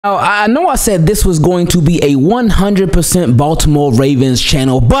Now, I know I said this was going to be a 100% Baltimore Ravens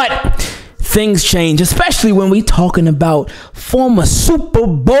channel, but things change, especially when we talking about former Super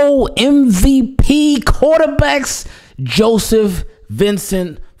Bowl MVP quarterbacks Joseph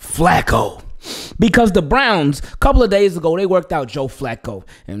Vincent Flacco. Because the Browns, a couple of days ago, they worked out Joe Flacco.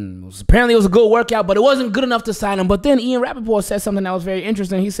 And apparently it was a good workout, but it wasn't good enough to sign him. But then Ingravenvids said something that was very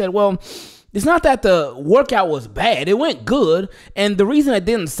interesting. He said, well, it's not that the workout was bad. It went good. And the reason I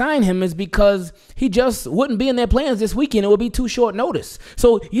didn't sign him is because he just wouldn't be in their plans this weekend. It would be too short notice.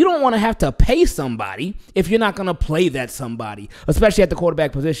 So you don't want to have to pay somebody if you're not going to play that somebody, especially at the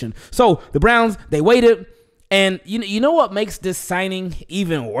quarterback position. So the Browns, they waited. And you know what makes this signing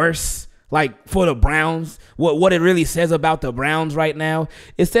even worse? Like for the Browns, what it really says about the Browns right now,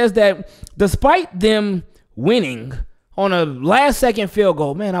 it says that despite them winning on a last-second field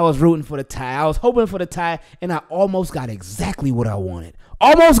goal, man, I was rooting for the tie. I was hoping for the tie, and I almost got exactly what I wanted.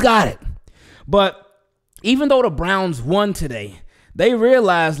 Almost got it. But even though the Browns won today, they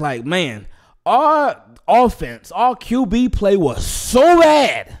realized, like, man, our offense, our QB play was so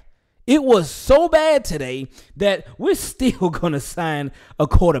bad. It was so bad today that we're still going to sign a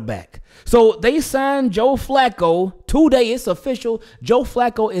quarterback. So they signed Joe Flacco today. It's official. Joe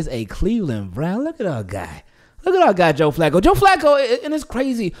Flacco is a Cleveland Brown. Look at our guy. Look at our guy, Joe Flacco. Joe Flacco, and it's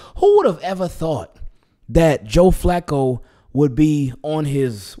crazy. Who would have ever thought that Joe Flacco would be on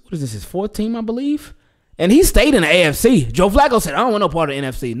his, what is this, his fourth team, I believe? And he stayed in the AFC. Joe Flacco said, I don't want no part of the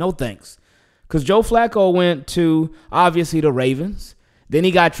NFC. No thanks. Because Joe Flacco went to, obviously, the Ravens. Then he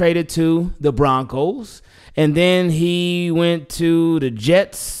got traded to the Broncos. And then he went to the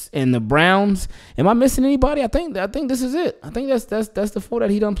Jets and the Browns. Am I missing anybody? I think this is it. I think that's the four that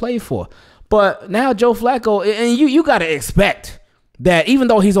he done played for. But now Joe Flacco, and you got to expect that even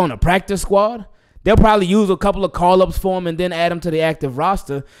though he's on the practice squad, they'll probably use a couple of call-ups for him and then add him to the active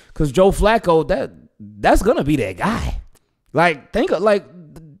roster because Joe Flacco, that's going to be that guy. Like, think of, like,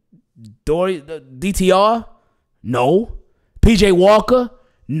 DTR? No. PJ Walker?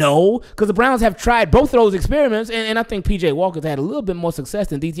 No. Because the Browns have tried both of those experiments, and I think PJ Walker's had a little bit more success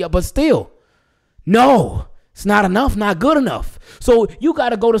than DTR, but still, no. It's not enough, not good enough. So you got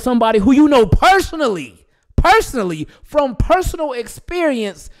to go to somebody who you know personally, from personal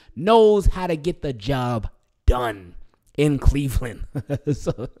experience, knows how to get the job done in Cleveland.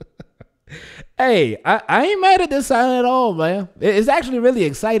 So, hey, I ain't mad at this sign at all, man. It's actually really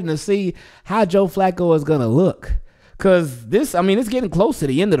exciting to see how Joe Flacco is going to look. Because this, I mean, it's getting close to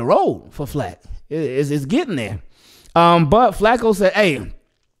the end of the road for Flack. It's getting there. But Flacco said, hey,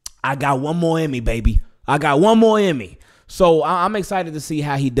 I got one more in me, baby. I got one more in me. So I'm excited to see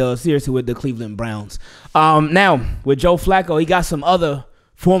how he does, seriously, with the Cleveland Browns. Now, with Joe Flacco, he got some other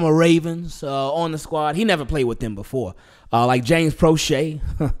former Ravens on the squad. He never played with them before. Like James Prochet,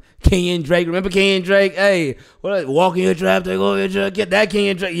 Kenyon Drake. Remember Kenyon Drake? Hey, walk in your trap, they go in your trap, get that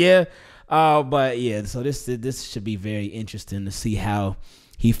Kenyon Drake. Yeah. But, yeah, so this should be very interesting to see how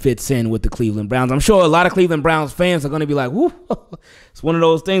he fits in with the Cleveland Browns. I'm sure a lot of Cleveland Browns fans are going to be like, whoo, it's one of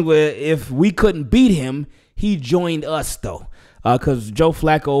those things where if we couldn't beat him, he joined us, though. Because Joe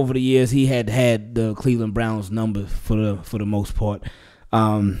Flacco, over the years, he had the Cleveland Browns number for the most part.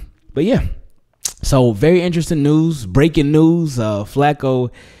 But, yeah, so very interesting news, breaking news.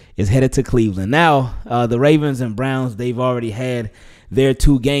 Flacco is headed to Cleveland. Now, the Ravens and Browns, they've already had their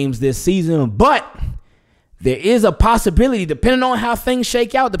 2 games this season, but there is a possibility, depending on how things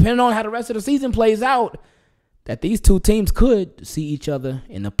shake out, depending on how the rest of the season plays out, that these 2 teams could see each other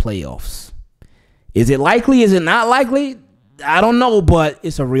in the playoffs. Is it likely? Is it not likely? I don't know, but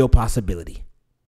it's a real possibility.